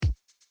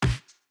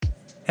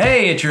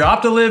Hey, it's your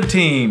Opt2Liv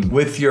team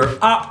with your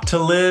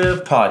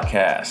Opt2Liv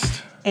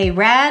podcast. A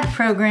rad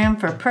program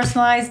for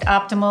personalized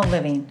optimal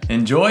living.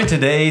 Enjoy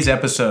today's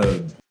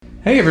episode.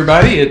 Hey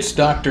everybody, it's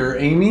Dr.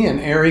 Amy and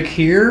Eric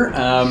here.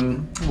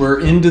 We're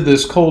into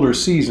this colder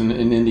season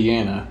in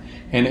Indiana.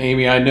 And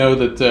Amy, I know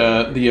that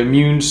the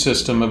immune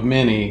system of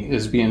many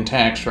is being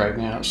taxed right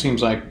now. It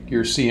seems like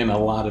you're seeing a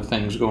lot of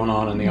things going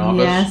on in the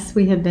office. Yes,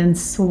 we have been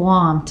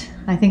swamped.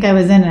 I think I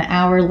was in an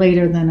hour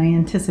later than I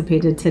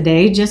anticipated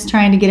today, just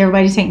trying to get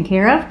everybody taken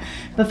care of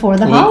before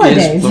the holidays.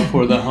 It is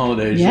before the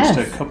holidays, Yes.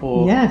 Just a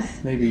couple, Yes.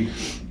 maybe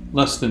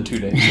less than 2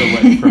 days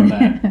away from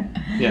that.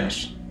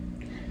 Yes.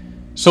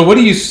 So what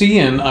are you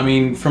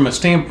seeing, from a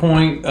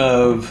standpoint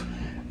of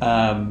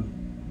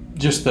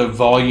just the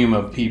volume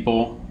of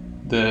people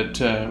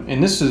that,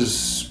 and this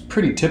is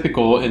pretty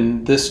typical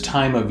in this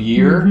time of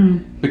year,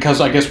 because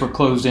I guess we're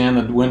closed in,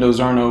 the windows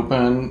aren't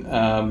open,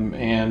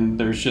 and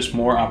there's just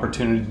more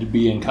opportunity to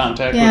be in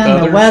contact with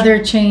others. Yeah, the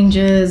weather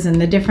changes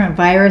and the different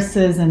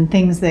viruses and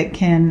things that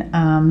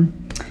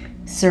can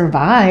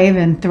survive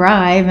and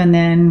thrive and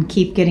then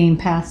keep getting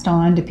passed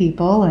on to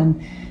people.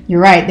 And you're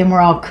right, then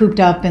we're all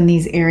cooped up in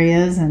these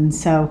areas, and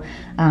so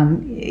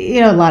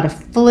a lot of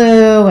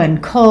flu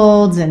and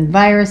colds and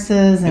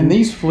viruses and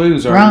these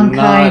flus are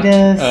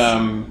bronchitis.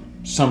 Not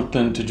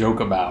something to joke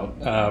about.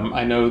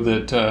 I know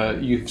that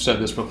you've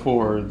said this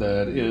before,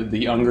 that the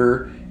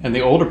younger and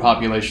the older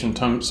population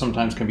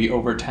sometimes can be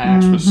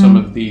overtaxed with some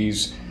of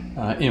these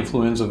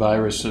influenza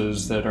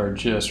viruses that are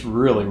just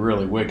really,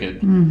 really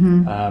wicked.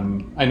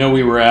 I know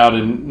we were out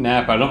in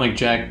Napa. I don't think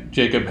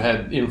Jacob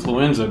had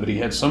influenza, but he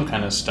had some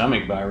kind of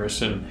stomach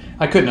virus, and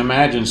I couldn't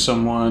imagine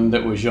someone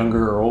that was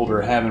younger or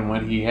older having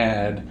what he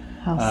had.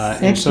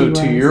 And so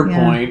to your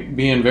point,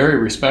 being very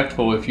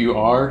respectful, if you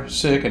are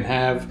sick and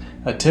have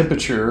a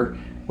temperature,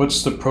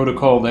 what's the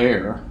protocol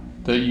there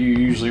that you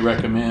usually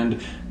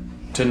recommend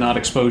to not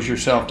expose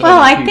yourself to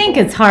other people? I think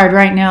it's hard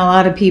right now. A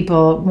lot of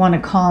people want to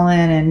call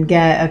in and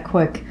get a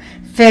quick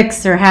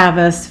fix or have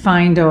us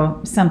find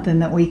something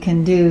that we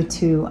can do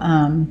to,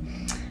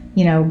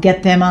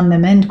 get them on the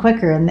mend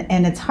quicker.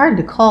 And it's hard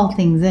to call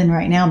things in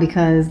right now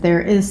because there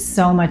is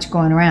so much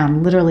going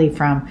around, literally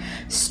from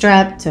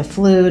strep to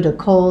flu to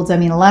colds. A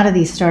lot of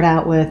these start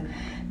out with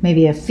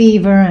maybe a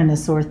fever and a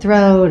sore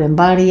throat and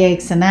body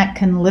aches, and that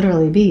can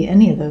literally be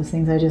any of those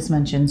things I just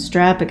mentioned.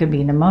 Strep, it could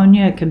be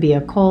pneumonia, it could be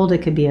a cold, it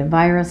could be a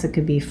virus, it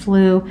could be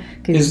flu,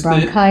 it could be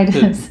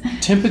bronchitis. The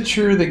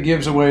temperature that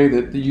gives away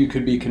that you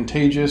could be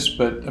contagious,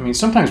 but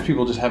sometimes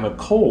people just have a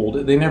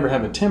cold, they never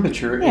have a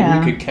temperature,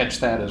 and you could catch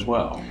that as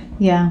well.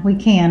 Yeah, we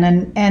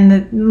can,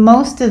 and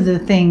most of the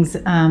things,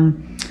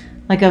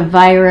 like a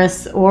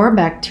virus or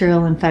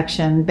bacterial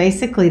infection,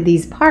 basically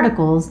these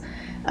particles,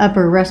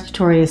 upper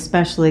respiratory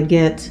especially,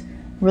 get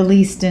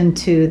released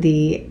into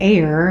the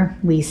air.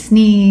 We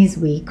sneeze,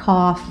 we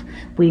cough,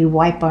 we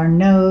wipe our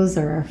nose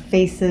or our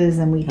faces,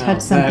 and we touch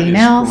something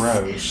else.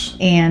 Gross.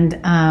 And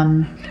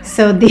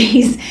so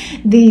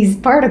these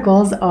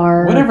particles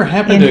are whatever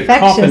happened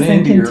infectious to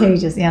and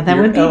contagious. That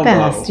would be elbow.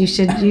 best. You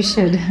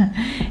should.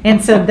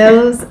 And so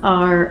those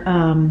are.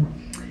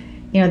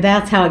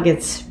 That's how it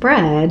gets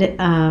spread.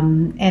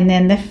 And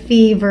then the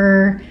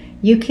fever.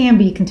 You can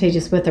be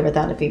contagious with or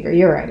without a fever.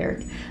 You're right,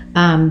 Eric.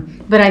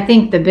 But I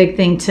think the big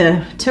thing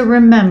to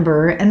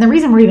remember, and the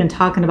reason we're even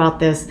talking about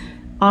this,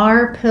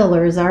 our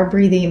pillars, our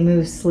breathe, eat,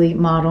 move, sleep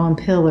model and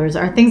pillars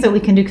are things that we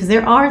can do, because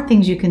there are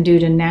things you can do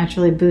to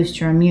naturally boost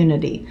your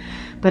immunity.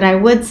 But I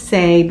would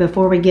say,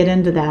 before we get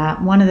into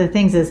that, one of the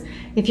things is,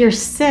 if you're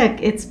sick,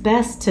 it's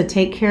best to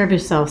take care of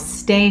yourself.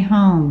 Stay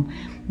home.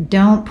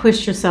 Don't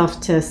push yourself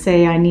to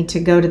say, I need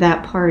to go to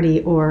that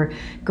party or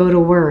go to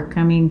work.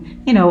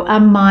 A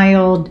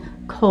mild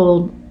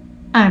cold,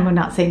 I'm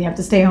not saying you have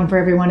to stay home for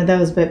every one of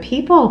those, but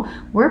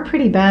we're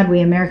pretty bad, we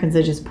Americans,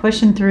 are just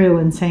pushing through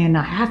and saying,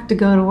 I have to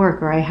go to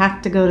work, or I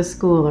have to go to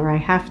school, or I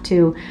have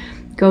to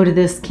go to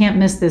this, can't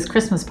miss this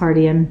Christmas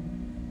party. And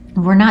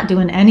we're not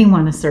doing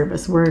anyone a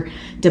service. We're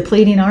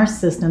depleting our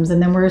systems,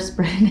 and then we're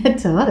spreading it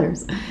to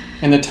others.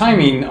 And the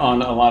timing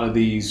on a lot of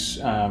these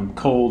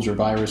colds or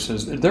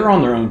viruses, they're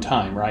on their own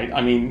time, right?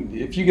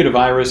 If you get a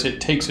virus, it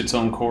takes its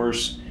own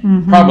course,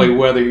 probably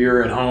whether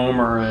you're at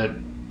home or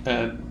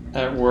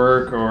at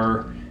work.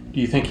 Or do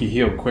you think you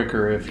heal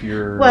quicker if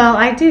you're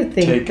I do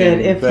think that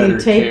if you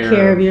take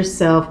care of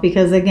yourself,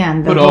 because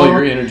again, put all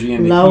your energy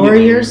into lower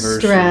healing your versus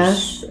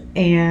stress,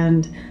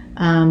 and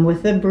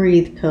with the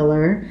breathe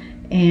pillar,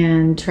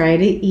 and try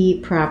to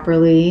eat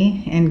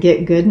properly and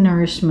get good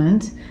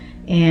nourishment,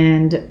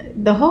 and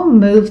the whole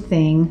move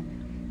thing.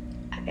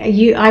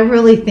 I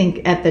really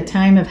think at the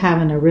time of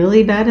having a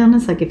really bad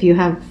illness, like if you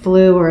have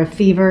flu or a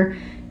fever,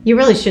 you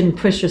really shouldn't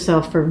push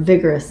yourself for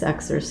vigorous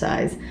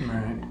exercise.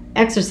 Right.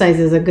 Exercise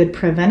is a good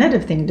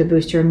preventative thing to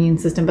boost your immune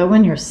system, but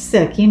when you're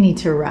sick, you need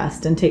to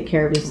rest and take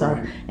care of yourself,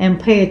 and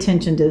pay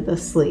attention to the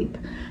sleep.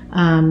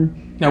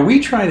 Now,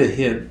 we try to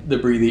hit the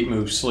breathe, eat,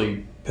 move,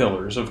 sleep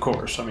pillars, of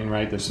course.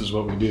 This is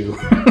what we do.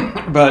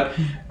 But,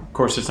 of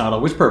course, it's not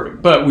always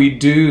perfect, but we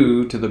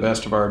do, to the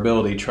best of our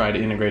ability, try to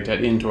integrate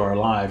that into our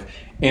life.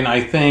 And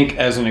I think,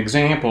 as an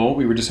example,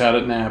 we were just out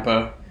at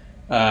Napa.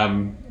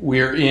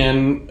 We're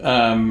in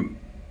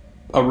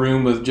a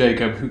room with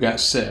Jacob, who got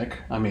sick.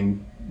 I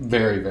mean,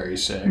 very, very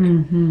sick.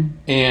 Mm-hmm.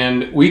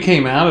 And we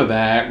came out of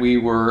that. We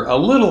were a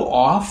little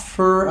off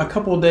for a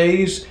couple of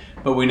days,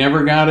 but we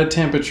never got a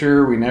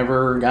temperature. We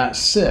never got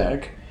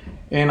sick.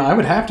 And I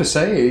would have to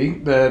say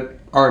that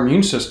our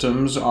immune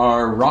systems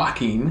are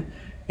rocking,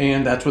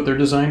 and that's what they're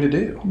designed to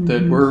do. Mm-hmm.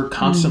 That we're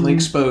constantly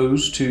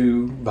exposed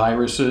to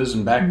viruses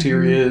and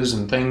bacterias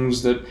and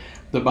things that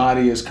the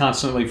body is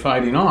constantly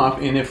fighting off.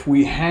 And if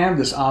we have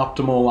this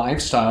optimal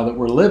lifestyle that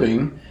we're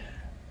living,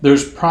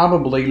 there's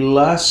probably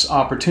less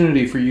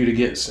opportunity for you to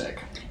get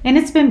sick. And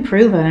it's been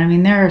proven. I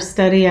mean, there are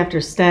study after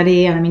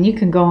study. I mean, you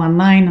can go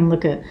online and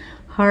look at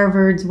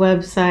Harvard's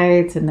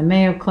websites and the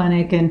Mayo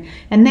Clinic, and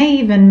they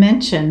even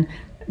mention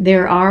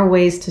there are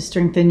ways to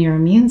strengthen your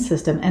immune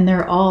system, and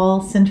they're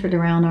all centered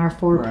around our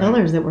four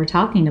pillars that we're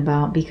talking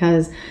about,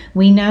 because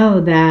we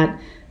know that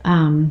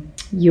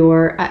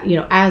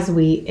as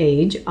we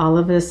age, all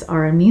of us,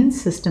 our immune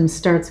system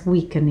starts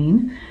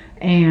weakening.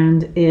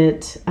 And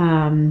it,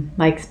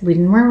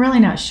 we're really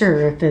not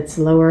sure if it's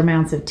lower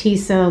amounts of T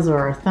cells, or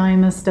our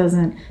thymus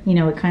doesn't,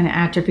 it kind of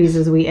atrophies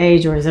as we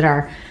age, or is it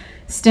our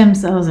stem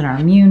cells and our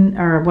immune,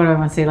 or what do I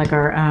want to say, like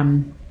our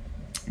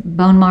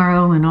bone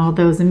marrow and all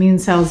those immune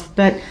cells.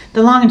 But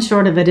the long and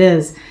short of it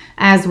is,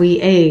 as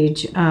we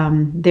age,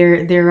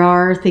 there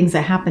are things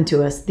that happen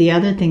to us. The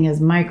other thing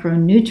is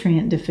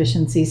micronutrient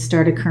deficiencies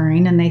start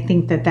occurring, and they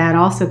think that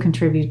also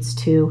contributes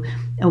to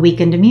a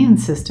weakened immune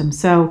system.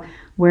 So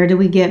where do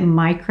we get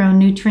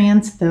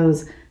micronutrients,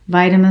 those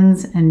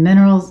vitamins and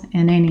minerals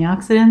and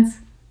antioxidants?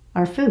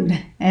 Our food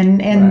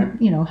and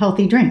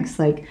healthy drinks,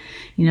 like,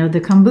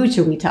 the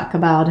kombucha we talk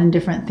about and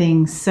different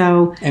things.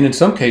 So, and in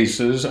some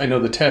cases, I know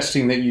the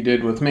testing that you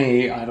did with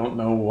me, I don't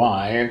know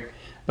why,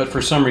 but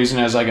for some reason,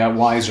 as I got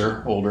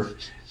older,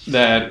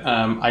 that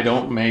I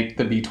don't make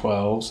the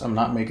B12s, I'm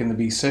not making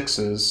the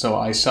B6s, so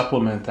I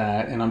supplement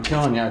that, and I'm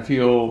telling you, I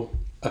feel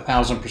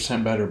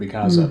 1,000% better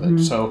because of it.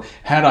 So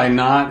had I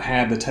not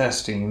had the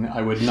testing,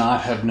 I would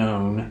not have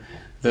known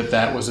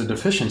that was a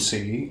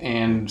deficiency,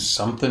 and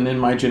something in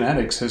my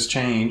genetics has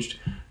changed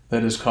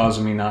that is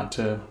causing me not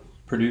to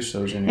produce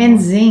those anymore. And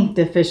zinc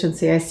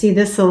deficiency, I see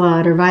this a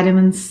lot, or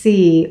vitamin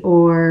C,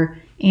 or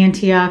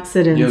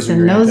antioxidants,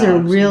 and those are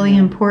really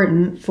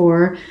important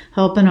for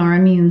helping our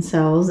immune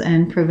cells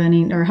and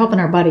helping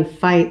our body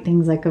fight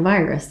things like a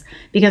virus,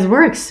 because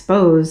we're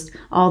exposed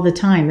all the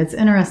time. It's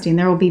interesting.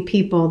 There will be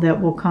people that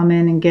will come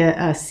in and get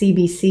a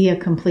CBC, a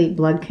complete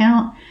blood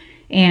count,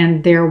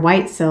 and their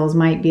white cells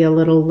might be a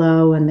little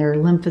low, and their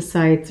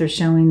lymphocytes are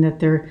showing that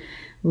they're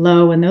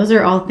low, and those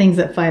are all things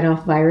that fight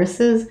off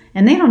viruses,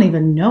 and they don't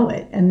even know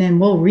it. And then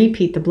we'll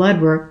repeat the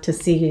blood work to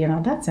see,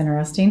 that's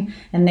interesting,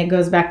 and it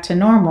goes back to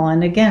normal.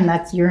 And again,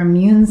 that's your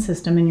immune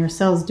system and your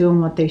cells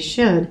doing what they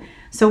should.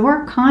 So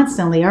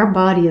our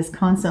body is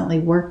constantly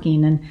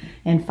working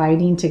and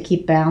fighting to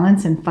keep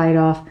balance and fight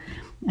off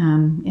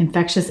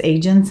infectious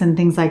agents and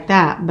things like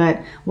that.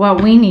 But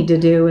what we need to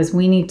do is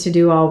we need to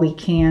do all we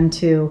can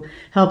to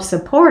help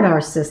support our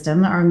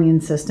system, our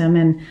immune system.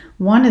 And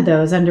one of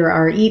those under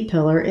our eat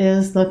pillar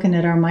is looking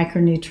at our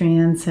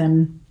micronutrients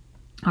and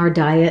our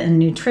diet and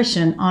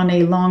nutrition on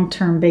a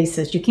long-term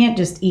basis. You can't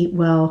just eat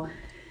well,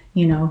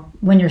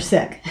 when you're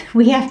sick.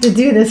 We have to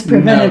do this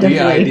preventatively. No, the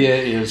idea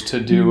is to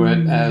do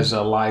it as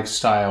a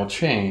lifestyle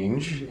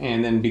change,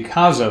 and then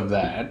because of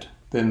that,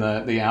 then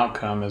the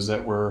outcome is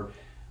that we're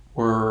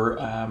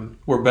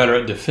better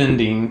at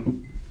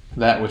defending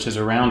that which is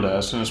around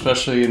us, and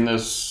especially in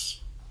this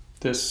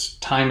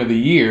time of the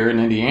year in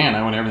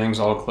Indiana when everything's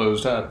all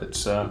closed up,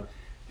 it's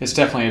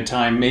definitely a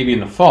time, maybe in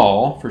the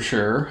fall for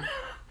sure,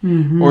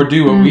 or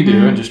do what we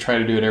do and just try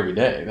to do it every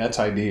day. That's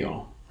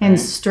ideal. And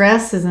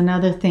stress is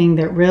another thing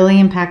that really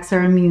impacts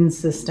our immune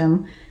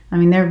system. I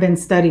mean, there have been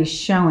studies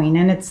showing,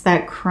 and it's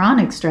that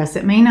chronic stress.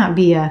 It may not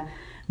be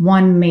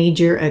one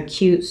major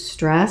acute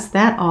stress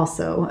that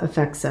also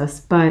affects us.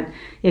 But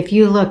if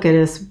you look at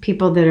us,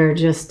 people that are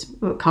just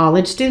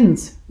college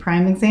students,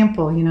 prime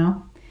example,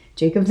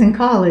 Jacob's in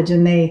college,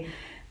 and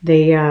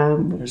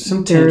there's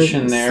some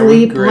tension there,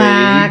 sleep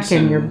lack,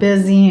 and you're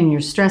busy, and you're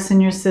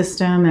stressing your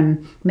system,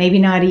 and maybe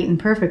not eating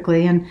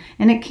perfectly, and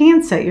it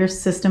can set your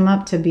system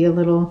up to be a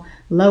little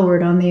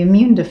lowered on the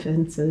immune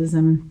defenses.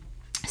 And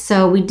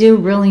so we do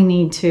really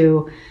need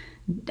to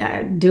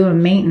do a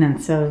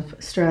maintenance of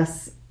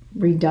stress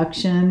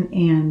reduction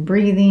and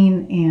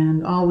breathing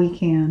and all we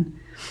can.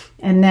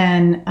 And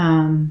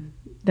then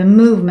the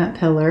movement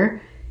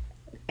pillar,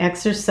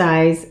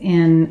 exercise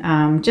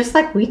in just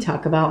like we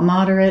talk about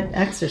moderate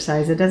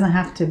exercise. It doesn't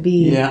have to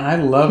be. Yeah, I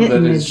love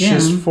that it's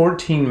just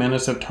 14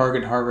 minutes of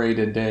target heart rate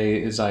a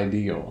day is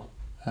ideal.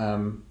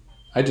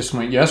 I just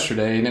went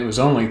yesterday and it was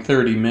only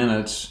 30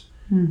 minutes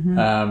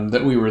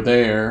that we were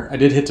there. I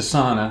did hit the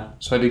sauna,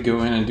 so I did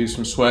go in and do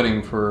some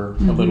sweating for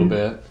a little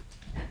bit.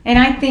 And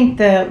I think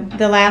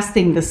the last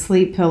thing, the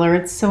sleep pillar,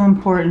 it's so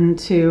important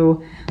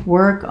to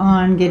work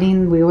on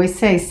getting, we always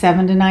say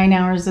 7 to 9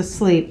 hours of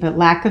sleep, but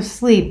lack of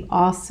sleep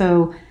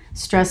also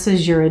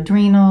stresses your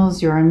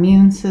adrenals, your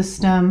immune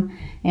system,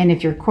 and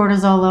if your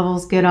cortisol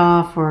levels get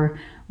off or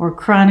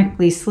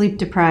chronically sleep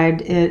deprived,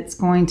 it's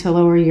going to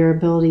lower your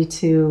ability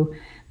to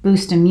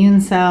boost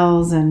immune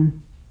cells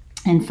and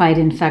fight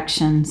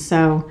infection.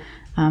 So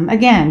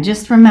again,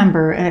 just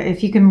remember,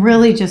 if you can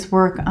really just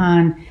work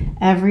on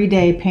every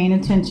day paying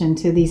attention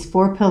to these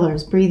 4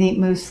 pillars, breathe, eat,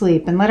 move,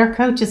 sleep, and let our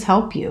coaches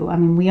help you. I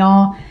mean, we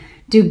all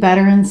do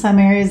better in some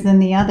areas than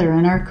the other,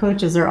 and our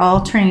coaches are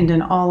all trained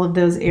in all of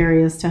those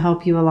areas to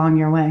help you along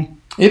your way.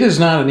 It is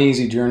not an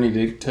easy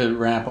journey to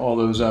wrap all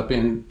those up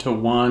into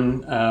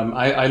one.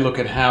 I look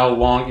at how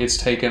long it's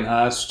taken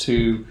us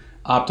to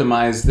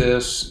optimize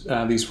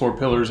these 4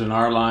 pillars in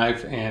our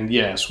life, and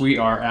yes, we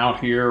are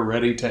out here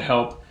ready to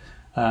help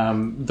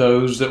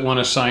those that want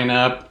to sign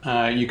up.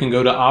 You can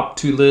go to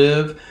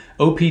Opt2Liv,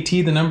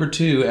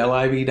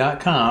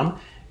 OPT2LIV.com,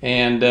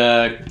 and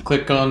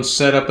click on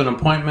set up an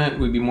appointment.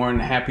 We'd be more than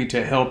happy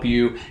to help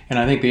you. And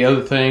I think the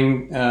other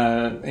thing,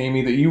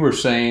 Amy, that you were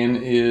saying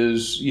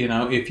is,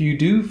 if you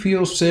do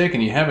feel sick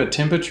and you have a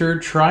temperature,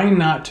 try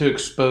not to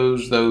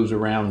expose those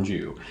around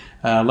you.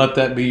 Let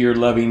that be your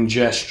loving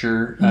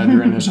gesture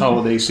during this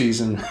holiday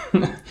season.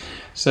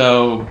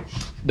 So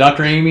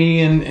Dr.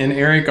 Amy and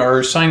Eric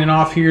are signing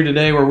off here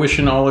today. We're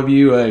wishing all of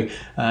you a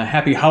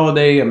happy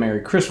holiday, a Merry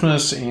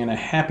Christmas, and a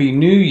Happy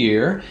New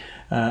Year.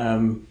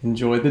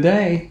 Enjoy the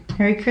day.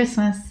 Merry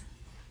Christmas.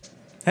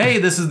 Hey,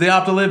 this is the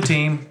Opt2Liv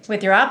team.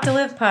 With your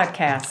Opt2Liv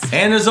podcast.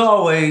 And as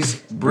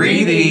always,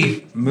 breathe,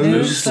 eat,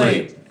 move,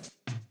 sleep.